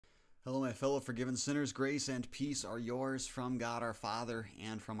Hello, my fellow forgiven sinners. Grace and peace are yours from God our Father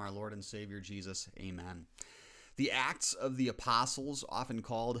and from our Lord and Savior Jesus. Amen. The Acts of the Apostles, often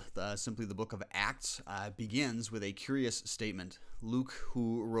called simply the book of Acts, begins with a curious statement. Luke,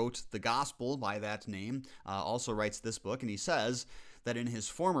 who wrote the Gospel by that name, also writes this book, and he says that in his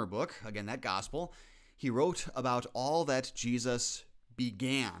former book, again that Gospel, he wrote about all that Jesus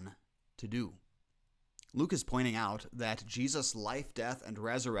began to do. Luke is pointing out that Jesus' life, death, and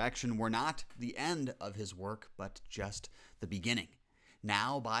resurrection were not the end of his work, but just the beginning.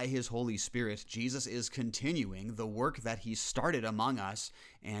 Now, by his Holy Spirit, Jesus is continuing the work that he started among us,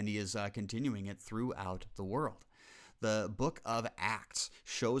 and he is continuing it throughout the world. The book of Acts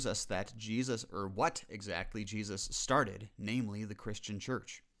shows us that what exactly Jesus started, namely the Christian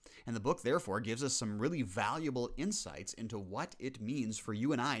church. And the book, therefore, gives us some really valuable insights into what it means for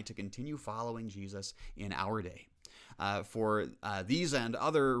you and I to continue following Jesus in our day. For these and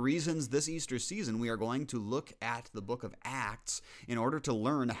other reasons, this Easter season, we are going to look at the book of Acts in order to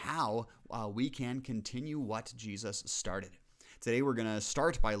learn how we can continue what Jesus started. Today, we're going to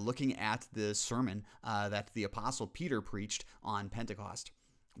start by looking at the sermon that the Apostle Peter preached on Pentecost.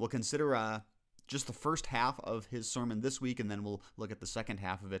 We'll consider just the first half of his sermon this week, and then we'll look at the second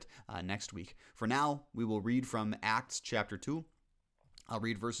half of it next week. For now, we will read from Acts chapter 2. I'll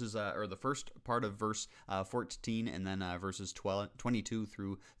read the first part of verse 14, and then verses 22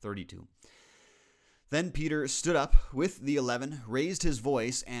 through 32. Then Peter stood up with the 11, raised his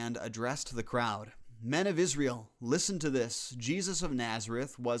voice, and addressed the crowd. Men of Israel, listen to this. Jesus of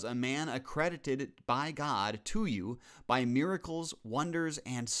Nazareth was a man accredited by God to you by miracles, wonders,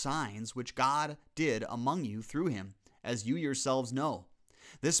 and signs which God did among you through him, as you yourselves know.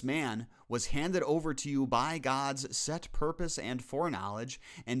 This man was handed over to you by God's set purpose and foreknowledge,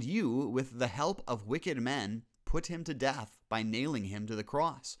 and you, with the help of wicked men, put him to death by nailing him to the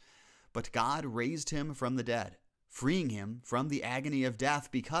cross. But God raised him from the dead, freeing him from the agony of death,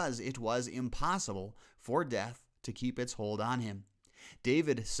 because it was impossible for death to keep its hold on him.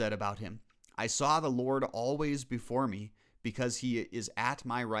 David said about him, I saw the Lord always before me, because he is at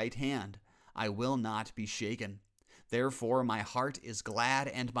my right hand. I will not be shaken. Therefore my heart is glad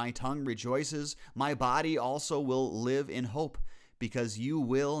and my tongue rejoices. My body also will live in hope, because you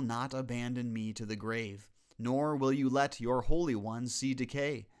will not abandon me to the grave, nor will you let your Holy One see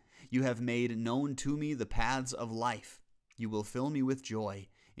decay. You have made known to me the paths of life. You will fill me with joy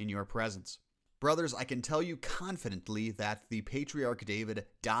in your presence. Brothers, I can tell you confidently that the patriarch David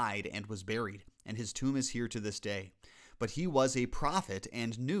died and was buried, and his tomb is here to this day. But he was a prophet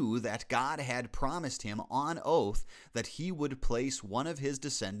and knew that God had promised him on oath that he would place one of his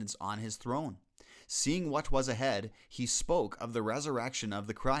descendants on his throne. Seeing what was ahead, he spoke of the resurrection of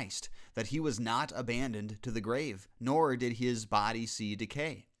the Christ, that he was not abandoned to the grave, nor did his body see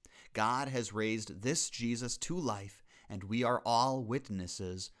decay. God has raised this Jesus to life, and we are all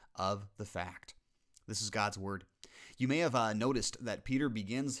witnesses of the fact. This is God's word. You may have noticed that Peter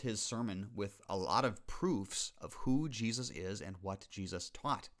begins his sermon with a lot of proofs of who Jesus is and what Jesus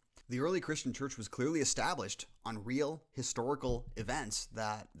taught. The early Christian church was clearly established on real historical events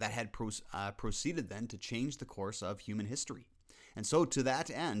that had proceeded then to change the course of human history. And so to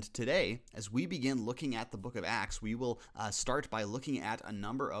that end, today, as we begin looking at the book of Acts, we will start by looking at a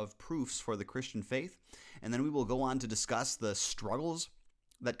number of proofs for the Christian faith, and then we will go on to discuss the struggles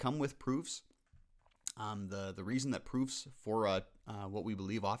that come with proofs, the reason that proofs for what we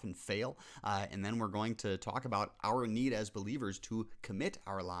believe often fail, and then we're going to talk about our need as believers to commit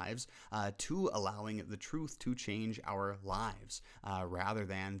our lives to allowing the truth to change our lives rather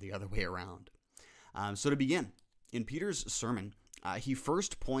than the other way around. So to begin, in Peter's sermon, he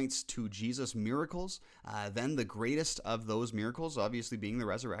first points to Jesus' miracles, then the greatest of those miracles, obviously being the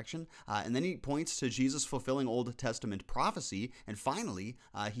resurrection, and then he points to Jesus fulfilling Old Testament prophecy, and finally,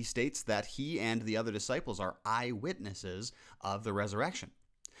 he states that he and the other disciples are eyewitnesses of the resurrection.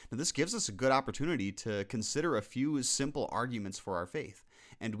 Now, this gives us a good opportunity to consider a few simple arguments for our faith.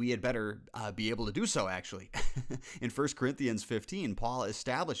 And we had better be able to do so, actually. In 1 Corinthians 15, Paul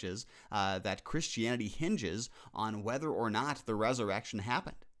establishes that Christianity hinges on whether or not the resurrection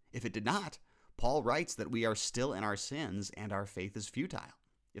happened. If it did not, Paul writes that we are still in our sins and our faith is futile.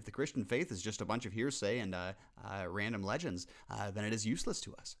 If the Christian faith is just a bunch of hearsay and random legends, then it is useless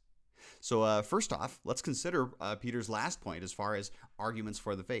to us. So first off, let's consider Peter's last point as far as arguments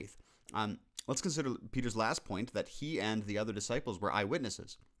for the faith. Let's consider Peter's last point, that he and the other disciples were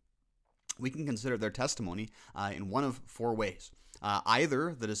eyewitnesses. We can consider their testimony in one of four ways.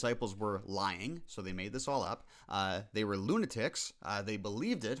 Either the disciples were lying, so they made this all up. They were lunatics. They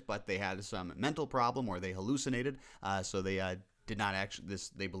believed it, but they had some mental problem, or they hallucinated, so they did not actually,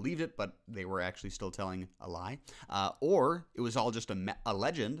 they believed it, but they were actually still telling a lie, or it was all just a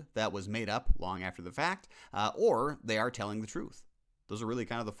legend that was made up long after the fact, or they are telling the truth. Those are really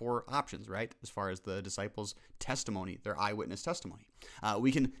kind of the four options, right? As far as the disciples' testimony, their eyewitness testimony.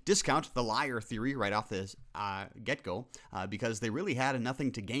 We can discount the liar theory right off the get-go because they really had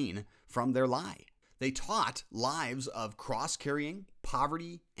nothing to gain from their lie. They taught lives of cross-carrying,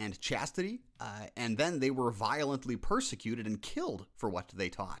 poverty, and chastity, and then they were violently persecuted and killed for what they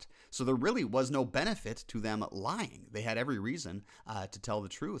taught. So there really was no benefit to them lying. They had every reason to tell the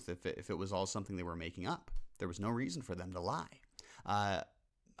truth if it was all something they were making up. There was no reason for them to lie.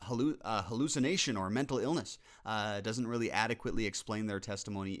 Hallucination or mental illness doesn't really adequately explain their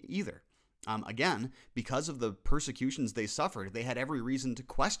testimony either. Again, because of the persecutions they suffered, they had every reason to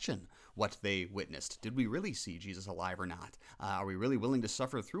question what they witnessed. Did we really see Jesus alive or not? Are we really willing to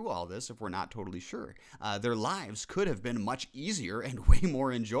suffer through all this if we're not totally sure? Their lives could have been much easier and way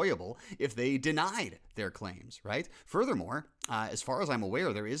more enjoyable if they denied their claims, right? Furthermore, as far as I'm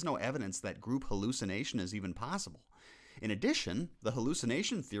aware, there is no evidence that group hallucination is even possible. In addition, the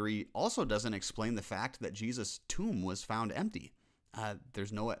hallucination theory also doesn't explain the fact that Jesus' tomb was found empty.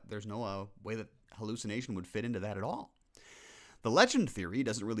 There's no way that hallucination would fit into that at all. The legend theory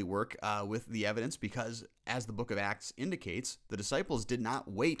doesn't really work with the evidence because, as the book of Acts indicates, the disciples did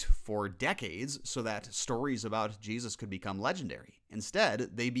not wait for decades so that stories about Jesus could become legendary. Instead,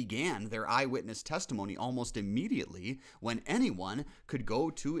 they began their eyewitness testimony almost immediately when anyone could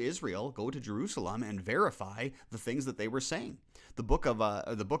go to Israel, go to Jerusalem, and verify the things that they were saying. The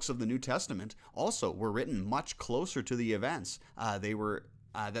books of the New Testament also were written much closer to the events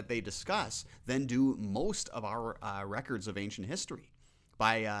that they discuss than do most of our records of ancient history.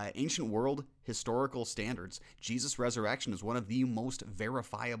 By ancient world historical standards, Jesus' resurrection is one of the most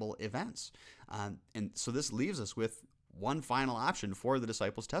verifiable events. And so this leaves us with one final option for the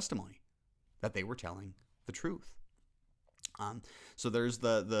disciples' testimony, that they were telling the truth. So there's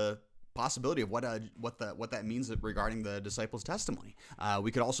the possibility of what that means regarding the disciples' testimony.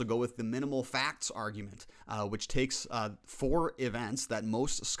 We could also go with the minimal facts argument, which takes 4 events that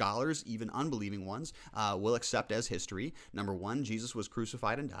most scholars, even unbelieving ones, will accept as history. Number 1, Jesus was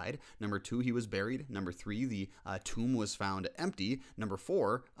crucified and died. Number 2, he was buried. Number 3, the tomb was found empty. Number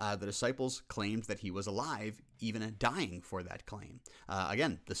 4, the disciples claimed that he was alive, even dying for that claim.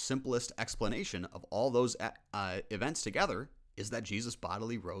 Again, the simplest explanation of all those events together is that Jesus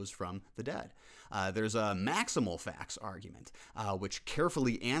bodily rose from the dead. There's a maximal facts argument, which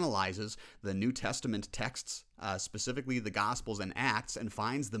carefully analyzes the New Testament texts, specifically the Gospels and Acts, and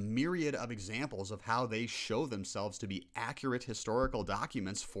finds the myriad of examples of how they show themselves to be accurate historical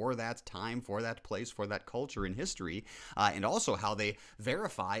documents for that time, for that place, for that culture in history, and also how they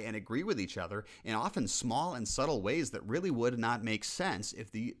verify and agree with each other in often small and subtle ways that really would not make sense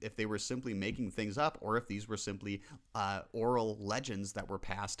if they were simply making things up, or if these were simply oral legends that were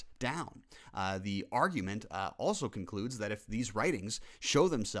passed down. The argument also concludes that if these writings show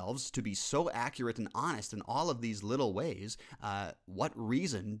themselves to be so accurate and honest in all of these little ways, what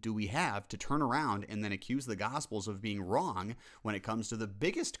reason do we have to turn around and then accuse the Gospels of being wrong when it comes to the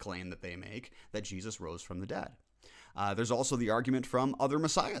biggest claim that they make, that Jesus rose from the dead? There's also the argument from other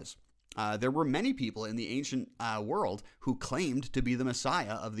messiahs. There were many people in the ancient world who claimed to be the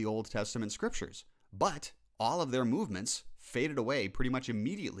Messiah of the Old Testament scriptures, but all of their movements faded away pretty much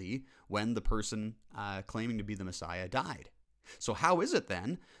immediately when the person claiming to be the Messiah died. So how is it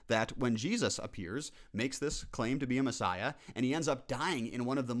then that when Jesus appears, makes this claim to be a Messiah, and he ends up dying in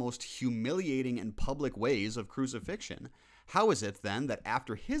one of the most humiliating and public ways of crucifixion, how is it then that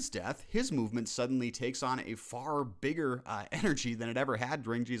after his death, his movement suddenly takes on a far bigger energy than it ever had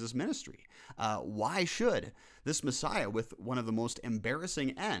during Jesus' ministry? Why should this Messiah, with one of the most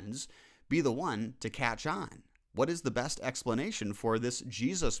embarrassing ends, be the one to catch on? What is the best explanation for this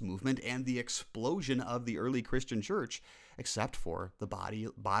Jesus movement and the explosion of the early Christian church, except for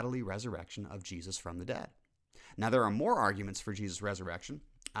the bodily resurrection of Jesus from the dead? Now, there are more arguments for Jesus' resurrection,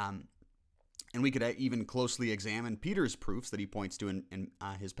 and we could even closely examine Peter's proofs that he points to in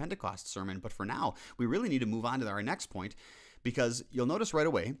his Pentecost sermon. But for now, we really need to move on to our next point, because you'll notice right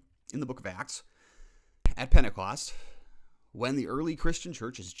away in the book of Acts, at Pentecost, when the early Christian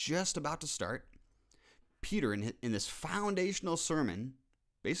church is just about to start, Peter, in this foundational sermon,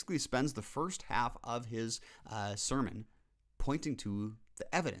 basically spends the first half of his sermon pointing to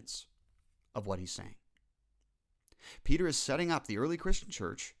the evidence of what he's saying. Peter is setting up the early Christian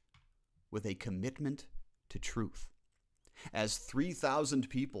church with a commitment to truth. As 3,000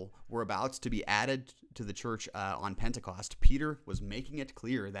 people were about to be added to the church on Pentecost, Peter was making it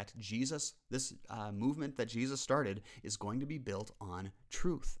clear that Jesus, this movement that Jesus started, is going to be built on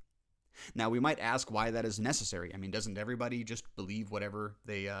truth. Now, we might ask why that is necessary. I mean, doesn't everybody just believe whatever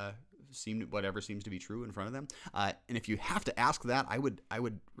seems to be true in front of them? And if you have to ask that, I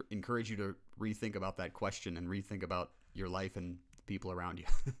would encourage you to rethink about that question and rethink about your life and the people around you.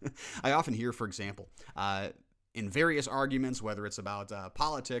 I often hear, for example, in various arguments, whether it's about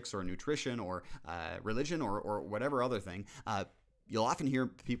politics or nutrition or religion or whatever other thing, you'll often hear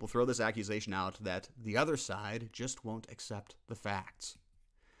people throw this accusation out that the other side just won't accept the facts.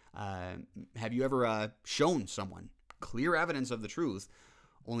 Have you ever shown someone clear evidence of the truth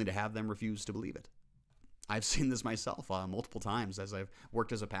only to have them refuse to believe it? I've seen this myself multiple times as I've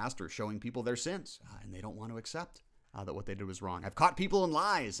worked as a pastor, showing people their sins, and they don't want to accept that what they did was wrong. I've caught people in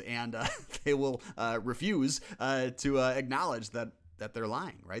lies, and they will refuse to acknowledge that they're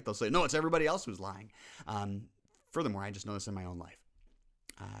lying, right? They'll say, no, it's everybody else who's lying. Furthermore, I just know this in my own life.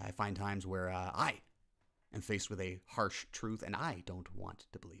 I find times where I am faced with a harsh truth, and I don't want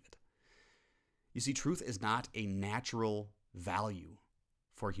to believe it. You see, truth is not a natural value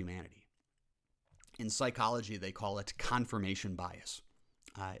for humanity. In psychology, they call it confirmation bias.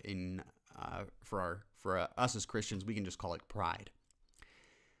 For us as Christians, we can just call it pride.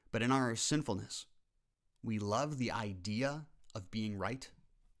 But in our sinfulness, we love the idea of being right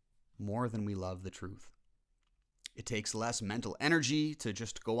more than we love the truth. It takes less mental energy to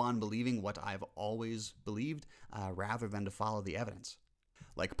just go on believing what I've always believed rather than to follow the evidence.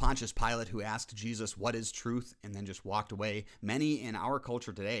 Like Pontius Pilate, who asked Jesus, what is truth, and then just walked away, many in our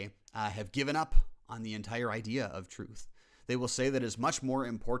culture today have given up on the entire idea of truth. They will say that it is much more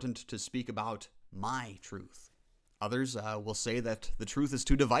important to speak about my truth. Others will say that the truth is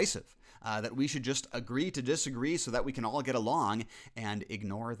too divisive, that we should just agree to disagree so that we can all get along and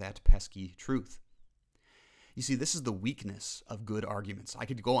ignore that pesky truth. You see, this is the weakness of good arguments. I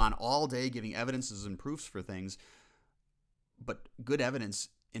could go on all day giving evidences and proofs for things, but good evidence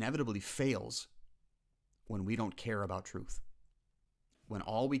inevitably fails when we don't care about truth. When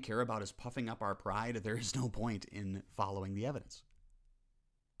all we care about is puffing up our pride, there is no point in following the evidence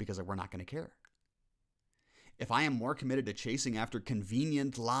because we're not going to care. If I am more committed to chasing after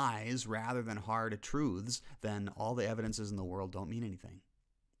convenient lies rather than hard truths, then all the evidences in the world don't mean anything.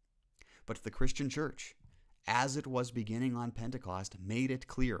 But the Christian church, as it was beginning on Pentecost, made it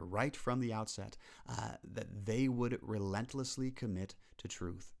clear right from the outset that they would relentlessly commit to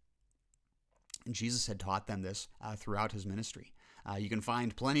truth. And Jesus had taught them this throughout his ministry. You can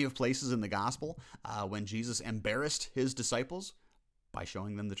find plenty of places in the gospel when Jesus embarrassed his disciples by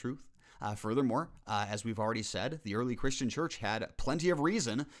showing them the truth. Furthermore, as we've already said, the early Christian church had plenty of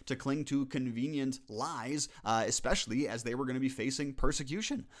reason to cling to convenient lies, especially as they were going to be facing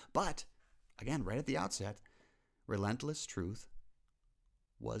persecution. But, again, right at the outset, relentless truth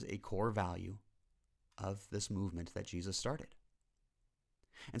was a core value of this movement that Jesus started.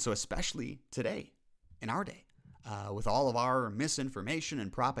 And so especially today, in our day, with all of our misinformation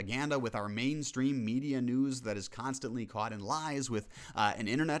and propaganda, with our mainstream media news that is constantly caught in lies, with an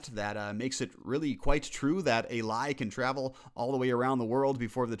internet that makes it really quite true that a lie can travel all the way around the world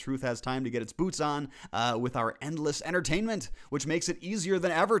before the truth has time to get its boots on, with our endless entertainment, which makes it easier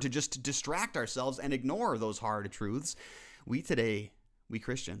than ever to just distract ourselves and ignore those hard truths, we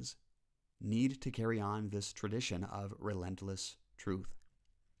Christians, need to carry on this tradition of relentless truth.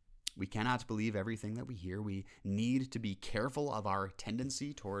 We cannot believe everything that we hear. We need to be careful of our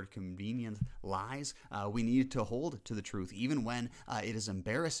tendency toward convenient lies. We need to hold to the truth, even when it is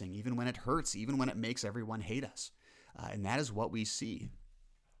embarrassing, even when it hurts, even when it makes everyone hate us. And that is what we see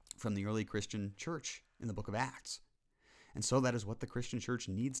from the early Christian church in the book of Acts. And so that is what the Christian church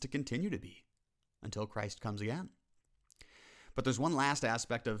needs to continue to be until Christ comes again. But there's one last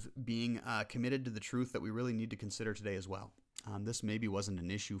aspect of being committed to the truth that we really need to consider today as well. This maybe wasn't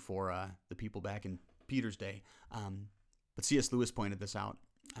an issue for the people back in Peter's day, but C.S. Lewis pointed this out.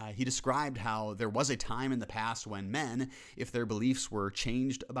 He described how there was a time in the past when men, if their beliefs were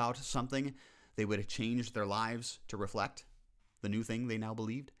changed about something, they would have changed their lives to reflect the new thing they now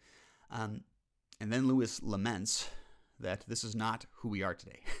believed. And then Lewis laments that this is not who we are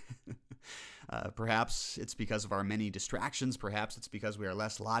today. Perhaps it's because of our many distractions. Perhaps it's because we are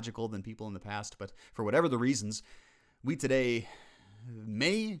less logical than people in the past. But for whatever the reasons, we today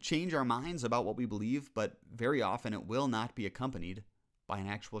may change our minds about what we believe, but very often it will not be accompanied by an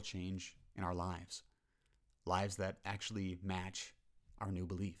actual change in our lives. Lives that actually match our new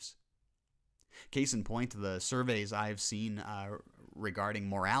beliefs. Case in point, the surveys I've seen regarding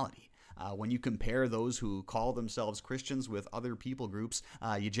morality. When you compare those who call themselves Christians with other people groups,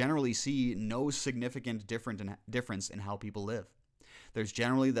 you generally see no significant difference in how people live. There's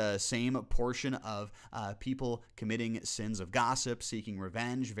generally the same portion of people committing sins of gossip, seeking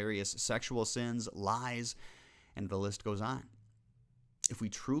revenge, various sexual sins, lies, and the list goes on. If we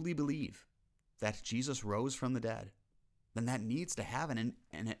truly believe that Jesus rose from the dead, then that needs to have an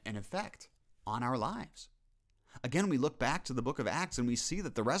effect on our lives. Again, we look back to the book of Acts and we see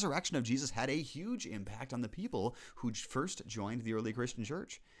that the resurrection of Jesus had a huge impact on the people who first joined the early Christian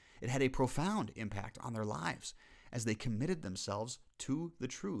church. It had a profound impact on their lives as they committed themselves to the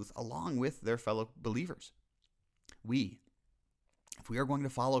truth along with their fellow believers. If we are going to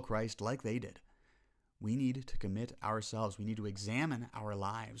follow Christ like they did, we need to commit ourselves. We need to examine our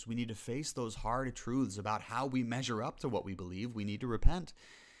lives. We need to face those hard truths about how we measure up to what we believe. We need to repent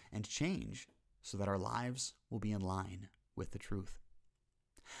and change so that our lives will be in line with the truth.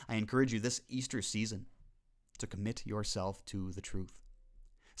 I encourage you this Easter season to commit yourself to the truth.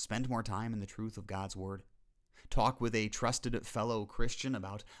 Spend more time in the truth of God's Word. Talk with a trusted fellow Christian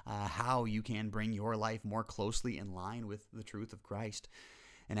about how you can bring your life more closely in line with the truth of Christ.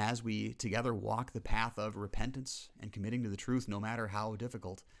 And as we together walk the path of repentance and committing to the truth, no matter how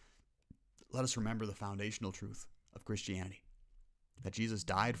difficult, let us remember the foundational truth of Christianity, that Jesus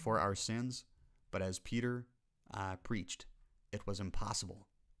died for our sins, but as Peter preached, it was impossible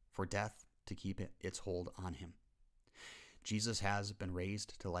for death to keep its hold on him. Jesus has been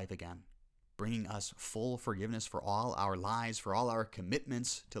raised to life again, bringing us full forgiveness for all our lies, for all our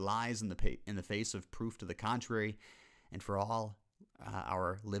commitments to lies in the face of proof to the contrary, and for all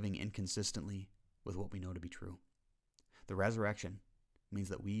our living inconsistently with what we know to be true. The resurrection means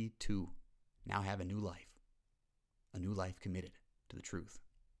that we too now have a new life committed to the truth.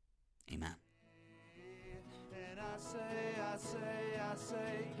 Amen. And I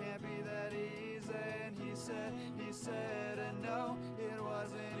say, can't be that easy. And he said, and no, it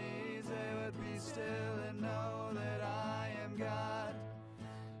wasn't easy, but be still and know that I am God.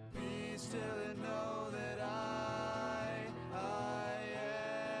 Be still and know